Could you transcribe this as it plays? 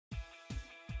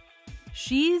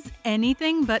She's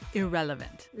anything but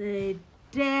irrelevant. They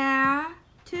dare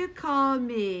to call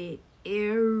me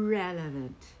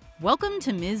irrelevant. Welcome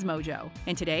to MsMojo,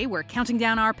 and today we're counting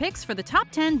down our picks for the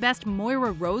top 10 best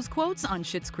Moira Rose quotes on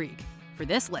Schitt's Creek. For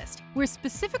this list, we're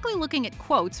specifically looking at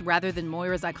quotes rather than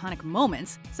Moira's iconic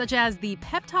moments, such as the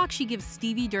pep talk she gives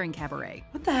Stevie during Cabaret.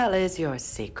 What the hell is your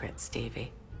secret,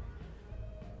 Stevie?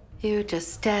 You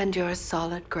just stand your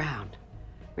solid ground,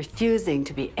 refusing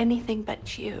to be anything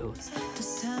but you.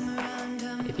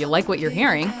 If you like what you're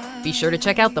hearing, be sure to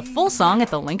check out the full song at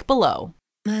the link below.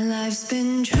 My life's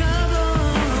been trouble.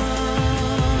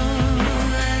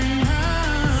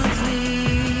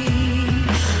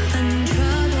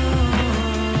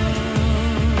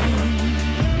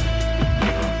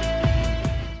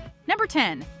 Number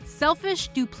 10.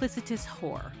 Selfish, duplicitous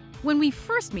whore. When we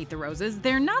first meet the Roses,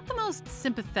 they're not the most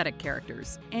sympathetic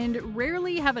characters, and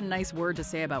rarely have a nice word to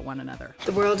say about one another.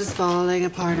 The world is falling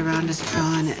apart around us,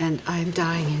 Tron, and I'm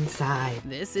dying inside.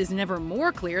 This is never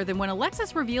more clear than when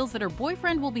Alexis reveals that her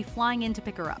boyfriend will be flying in to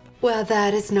pick her up. Well,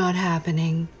 that is not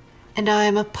happening. And I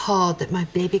am appalled that my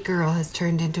baby girl has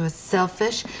turned into a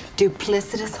selfish,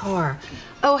 duplicitous whore.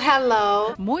 Oh,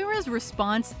 hello. Moira's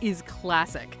response is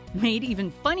classic, made even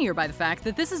funnier by the fact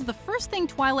that this is the first thing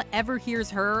Twyla ever hears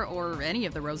her, or any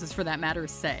of the Roses for that matter,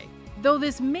 say. Though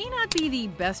this may not be the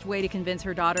best way to convince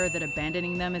her daughter that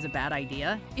abandoning them is a bad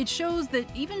idea, it shows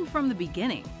that even from the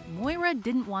beginning, Moira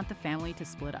didn't want the family to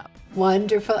split up.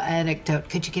 Wonderful anecdote.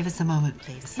 Could you give us a moment,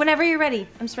 please? Whenever you're ready.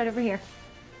 I'm just right over here.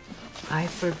 I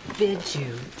forbid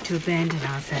you to abandon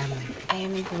our family. I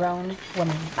am a grown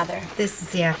woman, Mother. This is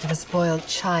the act of a spoiled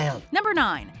child. Number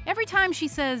 9. Every time she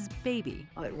says baby.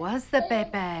 Oh, it was the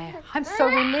baby. I'm so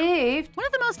relieved. One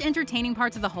of the most entertaining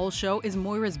parts of the whole show is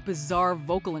Moira's bizarre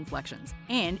vocal inflections,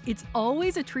 and it's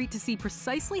always a treat to see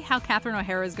precisely how Catherine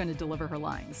O'Hara is going to deliver her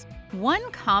lines.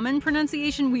 One common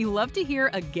pronunciation we love to hear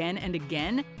again and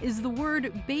again is the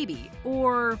word baby,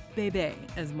 or bébé,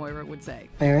 as Moira would say.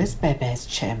 Where is Bebe's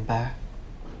chamber?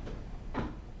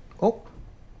 Oh,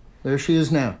 there she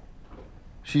is now.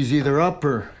 She's either up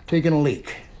or taking a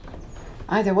leak.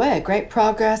 Either way, great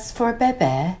progress for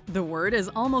Bebe. The word is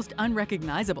almost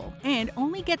unrecognizable and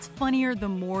only gets funnier the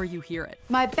more you hear it.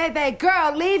 My Bebe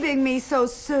girl leaving me so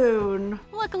soon.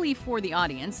 Luckily for the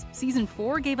audience, Season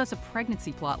 4 gave us a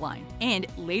pregnancy plotline, and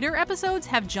later episodes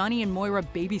have Johnny and Moira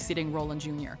babysitting Roland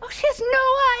Jr. Oh, she has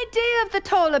no idea of the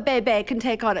toll a Bebe can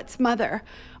take on its mother,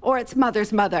 or its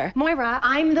mother's mother. Moira,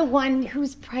 I'm the one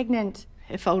who's pregnant.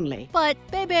 If only. But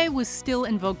Bebe was still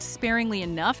invoked sparingly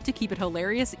enough to keep it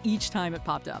hilarious each time it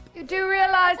popped up. You do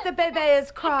realize the Bebe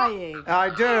is crying? I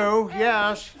do,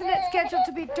 yes. Isn't it scheduled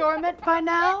to be dormant by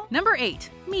now? Number 8.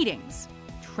 Meetings.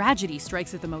 Tragedy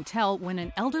strikes at the motel when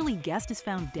an elderly guest is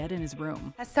found dead in his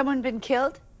room. Has someone been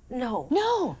killed? No.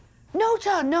 No,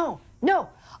 John, no.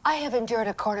 I have endured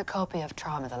a cornucopia of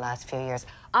trauma the last few years.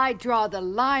 I draw the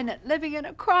line at living in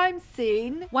a crime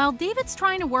scene. While David's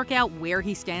trying to work out where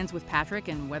he stands with Patrick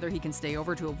and whether he can stay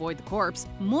over to avoid the corpse,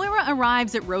 Moira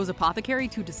arrives at Rose Apothecary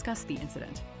to discuss the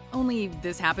incident. Only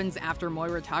this happens after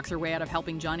Moira talks her way out of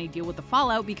helping Johnny deal with the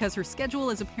fallout because her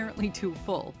schedule is apparently too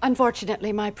full.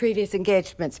 Unfortunately, my previous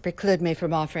engagements preclude me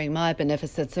from offering my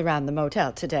beneficence around the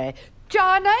motel today.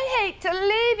 John, I hate to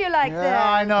leave you like that.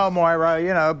 Yeah, I know, Moira.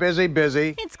 You know,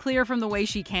 busy. It's clear from the way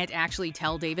she can't actually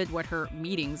tell David what her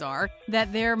meetings are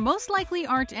that there most likely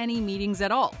aren't any meetings at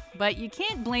all. But you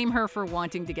can't blame her for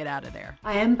wanting to get out of there.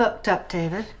 I am booked up,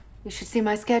 David. You should see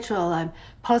my schedule. I'm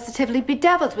positively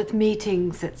bedeviled with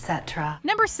meetings, etc.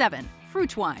 Number 7.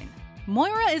 Fruit wine.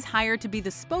 Moira is hired to be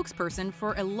the spokesperson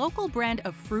for a local brand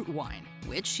of fruit wine,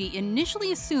 which she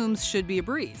initially assumes should be a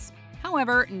breeze.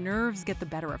 However, nerves get the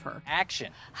better of her.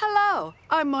 Action. Hello,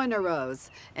 I'm Moira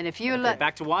Rose, and if you Okay,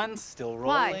 back to one, still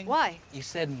rolling. Why? You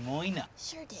said Moina.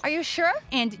 Sure did. Are you sure?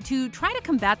 And to try to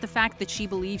combat the fact that she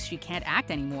believes she can't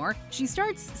act anymore, she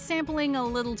starts sampling a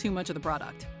little too much of the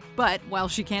product. But while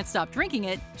she can't stop drinking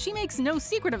it, she makes no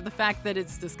secret of the fact that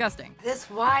it's disgusting. This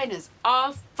wine is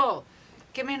awful.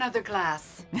 Give me another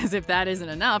glass. As if that isn't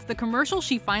enough, the commercial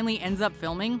she finally ends up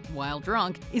filming, while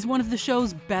drunk, is one of the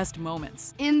show's best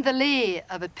moments. In the lee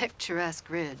of a picturesque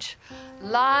ridge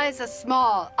lies a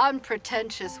small,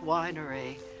 unpretentious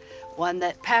winery, one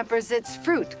that pampers its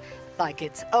fruit like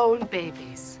its own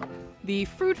babies. The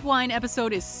fruit wine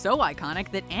episode is so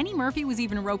iconic that Annie Murphy was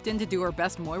even roped in to do her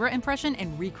best Moira impression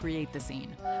and recreate the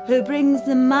scene. Who brings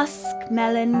the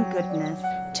musk-melon goodness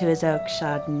to his oak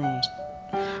Chardonnay,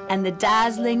 and the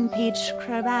dazzling peach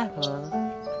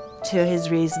crabapple to his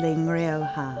Riesling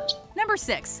Rioja. Number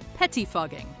 6.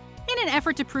 Pettifogging. In an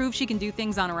effort to prove she can do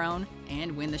things on her own,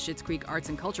 and win the Schitt's Creek Arts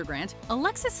and Culture grant,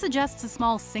 Alexis suggests a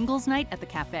small singles night at the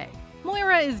cafe.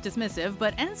 Moira is dismissive,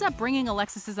 but ends up bringing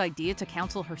Alexis's idea to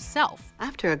council herself.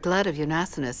 After a glut of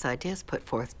unanimous ideas put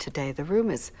forth today, the room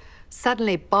is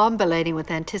suddenly bombulating with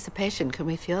anticipation. Can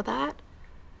we feel that?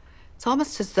 It's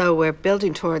almost as though we're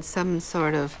building towards some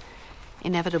sort of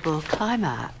inevitable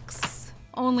climax.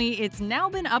 Only it's now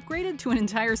been upgraded to an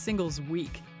entire singles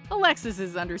week. Alexis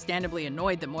is understandably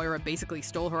annoyed that Moira basically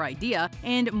stole her idea,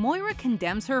 and Moira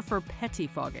condemns her for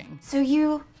pettifogging. So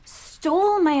you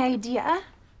stole my idea,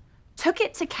 took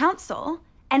it to council,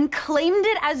 and claimed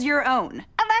it as your own.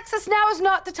 Alexis, now is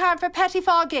not the time for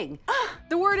pettifogging.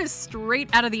 The word is straight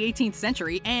out of the 18th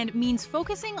century and means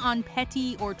focusing on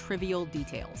petty or trivial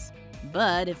details.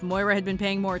 But if Moira had been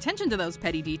paying more attention to those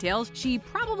petty details, she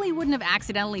probably wouldn't have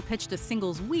accidentally pitched a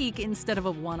singles week instead of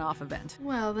a one-off event.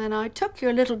 Well, then I took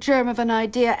your little germ of an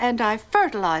idea and I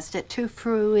fertilized it to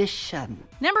fruition.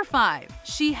 Number 5.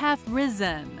 She hath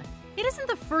risen. It isn't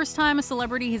the first time a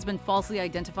celebrity has been falsely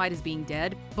identified as being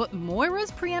dead, but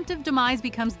Moira's preemptive demise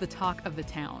becomes the talk of the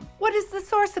town. What is the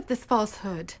source of this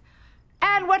falsehood?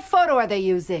 And what photo are they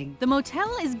using? The motel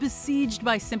is besieged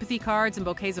by sympathy cards and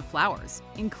bouquets of flowers,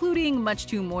 including, much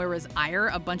to Moira's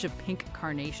ire, a bunch of pink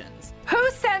carnations.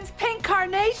 Who sends pink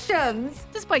carnations?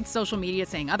 Despite social media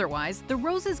saying otherwise, the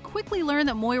Roses quickly learn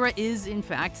that Moira is, in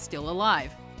fact, still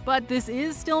alive. But this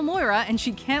is still Moira, and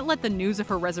she can't let the news of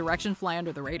her resurrection fly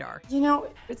under the radar. You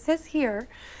know, it says here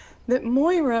that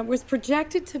Moira was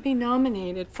projected to be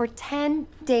nominated for 10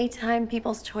 Daytime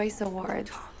People's Choice Awards.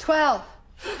 12.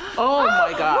 Oh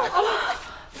my God.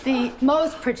 The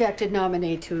most projected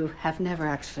nominee to have never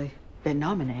actually been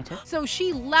nominated. So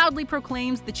she loudly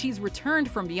proclaims that she's returned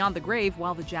from beyond the grave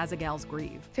while the Jazzagals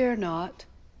grieve. Fear not.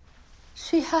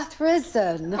 She hath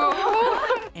risen.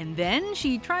 And then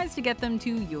she tries to get them to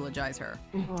eulogize her.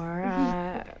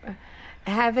 Or,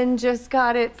 heaven just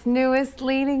got its newest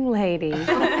leading lady.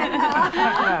 Alrighty,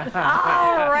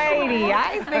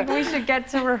 I think we should get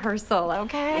to rehearsal,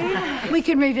 okay? We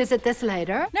can revisit this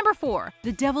later. Number 4,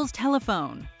 the devil's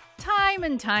telephone. Time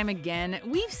and time again,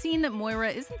 we've seen that Moira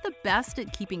isn't the best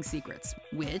at keeping secrets,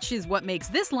 which is what makes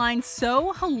this line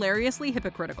so hilariously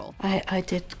hypocritical. I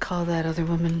did call that other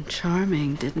woman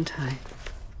charming, didn't I?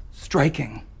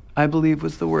 Striking, I believe,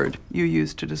 was the word you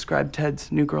used to describe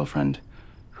Ted's new girlfriend,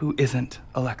 who isn't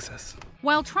Alexis.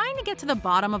 While trying to get to the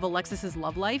bottom of Alexis's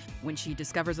love life, when she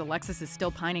discovers Alexis is still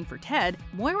pining for Ted,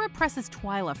 Moira presses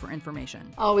Twyla for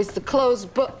information. Always the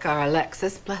closed book, our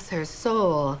Alexis, bless her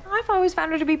soul. I've always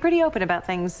found her to be pretty open about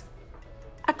things.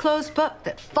 A closed book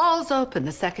that falls open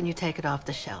the second you take it off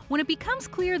the shelf. When it becomes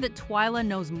clear that Twyla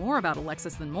knows more about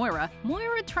Alexis than Moira,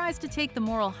 Moira tries to take the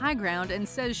moral high ground and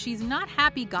says she's not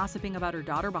happy gossiping about her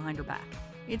daughter behind her back.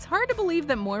 It's hard to believe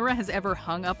that Moira has ever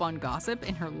hung up on gossip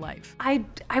in her life. I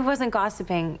wasn't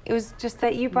gossiping. It was just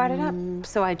that you brought it up.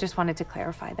 So I just wanted to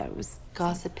clarify that it was...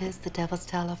 Gossip is the devil's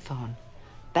telephone.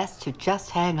 Best to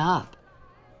just hang up.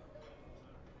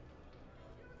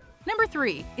 Number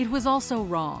 3, it was also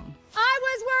wrong. I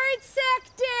was worried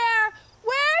sick, dear.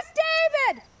 Where's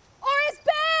David? Or his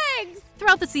bags?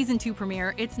 Throughout the season 2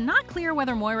 premiere, it's not clear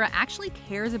whether Moira actually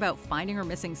cares about finding her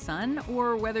missing son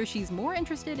or whether she's more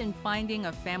interested in finding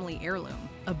a family heirloom,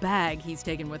 a bag he's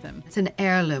taken with him. It's an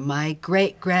heirloom. My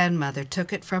great-grandmother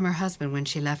took it from her husband when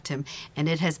she left him, and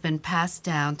it has been passed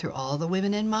down through all the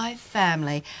women in my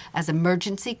family as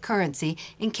emergency currency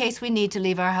in case we need to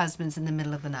leave our husbands in the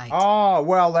middle of the night. Oh,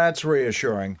 well, that's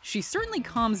reassuring. She certainly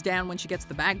calms down when she gets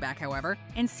the bag back, however,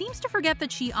 and seems to forget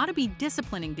that she ought to be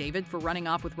disciplining David for running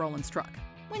off with Roland's truck.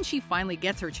 When she finally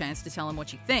gets her chance to tell him what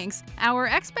she thinks, our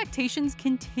expectations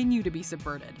continue to be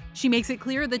subverted. She makes it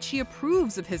clear that she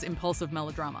approves of his impulsive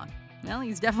melodrama. Well,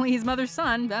 he's definitely his mother's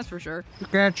son, that's for sure. You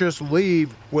can't just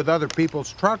leave with other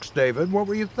people's trucks, David. What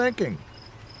were you thinking?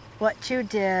 What you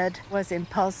did was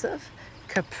impulsive,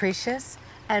 capricious,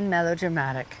 and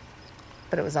melodramatic.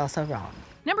 But it was also wrong.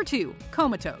 Number 2,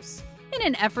 comatose. In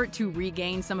an effort to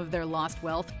regain some of their lost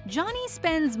wealth, Johnny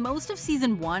spends most of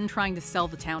season 1 trying to sell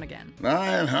the town again.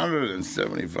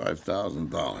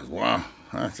 $975,000. Wow,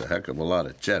 that's a heck of a lot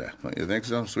of cheddar. Don't you think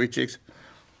so, Sweet Cheeks?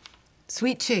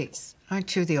 Sweet Cheeks,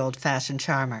 aren't you the old-fashioned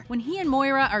charmer? When he and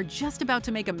Moira are just about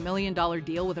to make a $1 million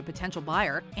deal with a potential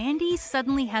buyer, Andy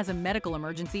suddenly has a medical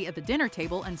emergency at the dinner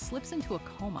table and slips into a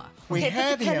coma. We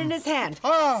had the pen in his hand.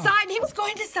 Sign, he was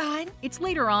going to sign. It's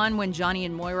later on, when Johnny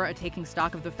and Moira are taking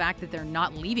stock of the fact that they're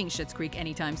not leaving Schitt's Creek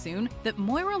anytime soon, that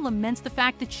Moira laments the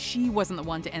fact that she wasn't the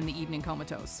one to end the evening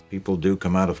comatose. People do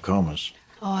come out of comas.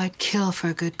 Oh, I'd kill for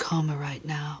a good coma right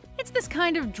now. It's this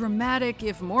kind of dramatic,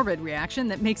 if morbid, reaction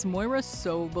that makes Moira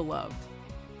so beloved.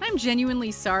 I'm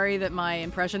genuinely sorry that my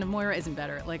impression of Moira isn't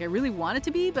better. Like, I really want it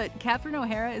to be, but Catherine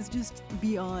O'Hara is just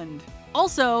beyond.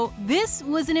 Also, this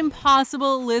was an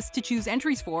impossible list to choose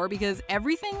entries for because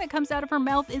everything that comes out of her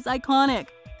mouth is iconic.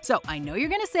 So I know you're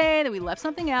gonna say that we left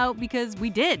something out because we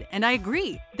did, and I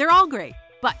agree. They're all great,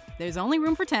 but there's only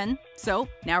room for 10. So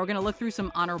now we're gonna look through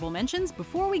some honorable mentions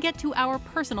before we get to our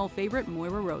personal favorite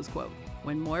Moira Rose quote.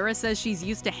 When Moira says she's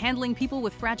used to handling people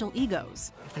with fragile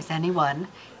egos. If there's anyone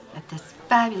at this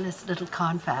fabulous little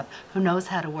confab who knows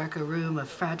how to work a room of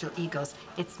fragile egos,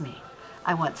 it's me.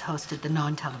 I once hosted the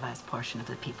non-televised portion of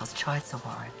the People's Choice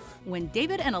Awards. When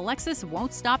David and Alexis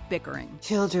won't stop bickering.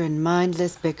 Children,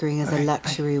 mindless bickering is a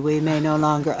luxury we may no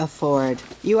longer afford.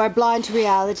 You are blind to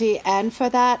reality, and for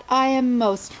that I am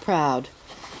most proud.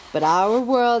 But our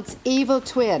world's evil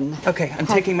twin... Okay, I'm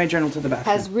taking my journal to the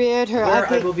bathroom. ...has reared her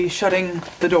ugly... I will be shutting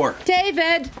the door.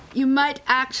 David, you might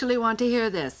actually want to hear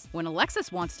this. When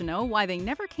Alexis wants to know why they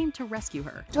never came to rescue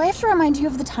her. Do I have to remind you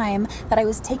of the time that I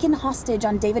was taken hostage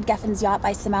on David Geffen's yacht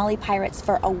by Somali pirates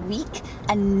for a week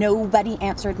and nobody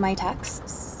answered my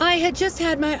texts? I had just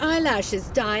had my eyelashes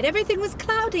dyed. Everything was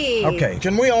cloudy. Okay,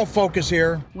 can we all focus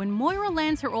here? When Moira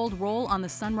lands her old role on the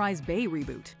Sunrise Bay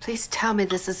reboot. Please tell me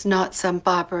this is not some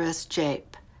barbarous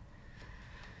jape.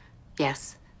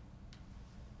 Yes.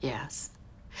 Yes.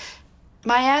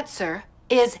 My answer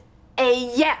is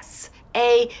a yes.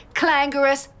 A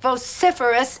clangorous,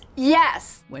 vociferous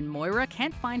yes. When Moira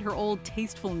can't find her old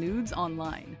tasteful nudes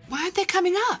online. Why aren't they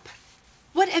coming up?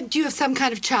 What, do you have some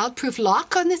kind of child-proof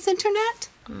lock on this internet?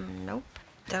 Nope.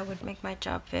 That would make my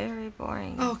job very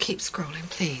boring. Oh, keep scrolling,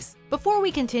 please. Before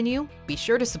we continue, be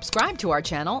sure to subscribe to our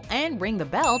channel and ring the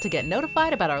bell to get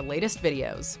notified about our latest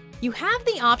videos. You have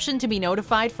the option to be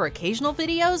notified for occasional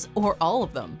videos or all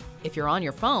of them. If you're on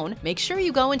your phone, make sure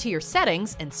you go into your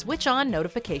settings and switch on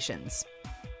notifications.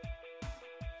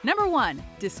 Number 1.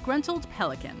 Disgruntled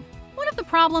Pelican. One of the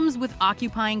problems with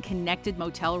occupying connected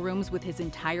motel rooms with his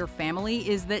entire family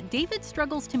is that David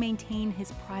struggles to maintain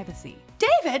his privacy.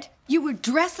 David, you were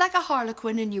dressed like a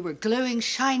harlequin and you were gluing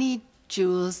shiny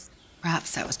jewels.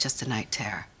 Perhaps that was just a night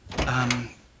terror.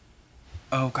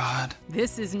 Oh God.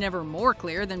 This is never more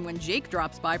clear than when Jake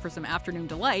drops by for some afternoon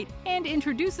delight and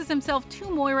introduces himself to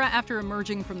Moira after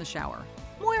emerging from the shower.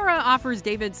 Moira offers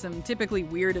David some typically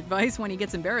weird advice when he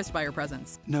gets embarrassed by her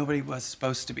presence. Nobody was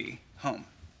supposed to be home.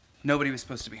 Nobody was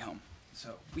supposed to be home.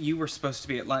 So you were supposed to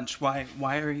be at lunch. Why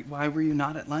were you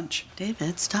not at lunch?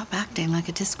 David, stop acting like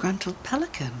a disgruntled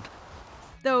pelican.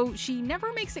 Though she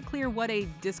never makes it clear what a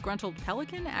disgruntled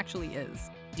pelican actually is.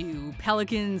 Do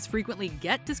pelicans frequently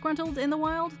get disgruntled in the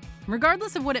wild?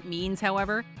 Regardless of what it means,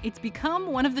 however, it's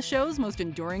become one of the show's most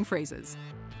enduring phrases.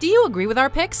 Do you agree with our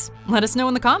picks? Let us know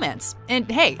in the comments.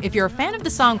 And hey, if you're a fan of the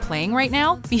song playing right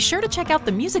now, be sure to check out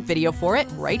the music video for it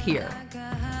right here.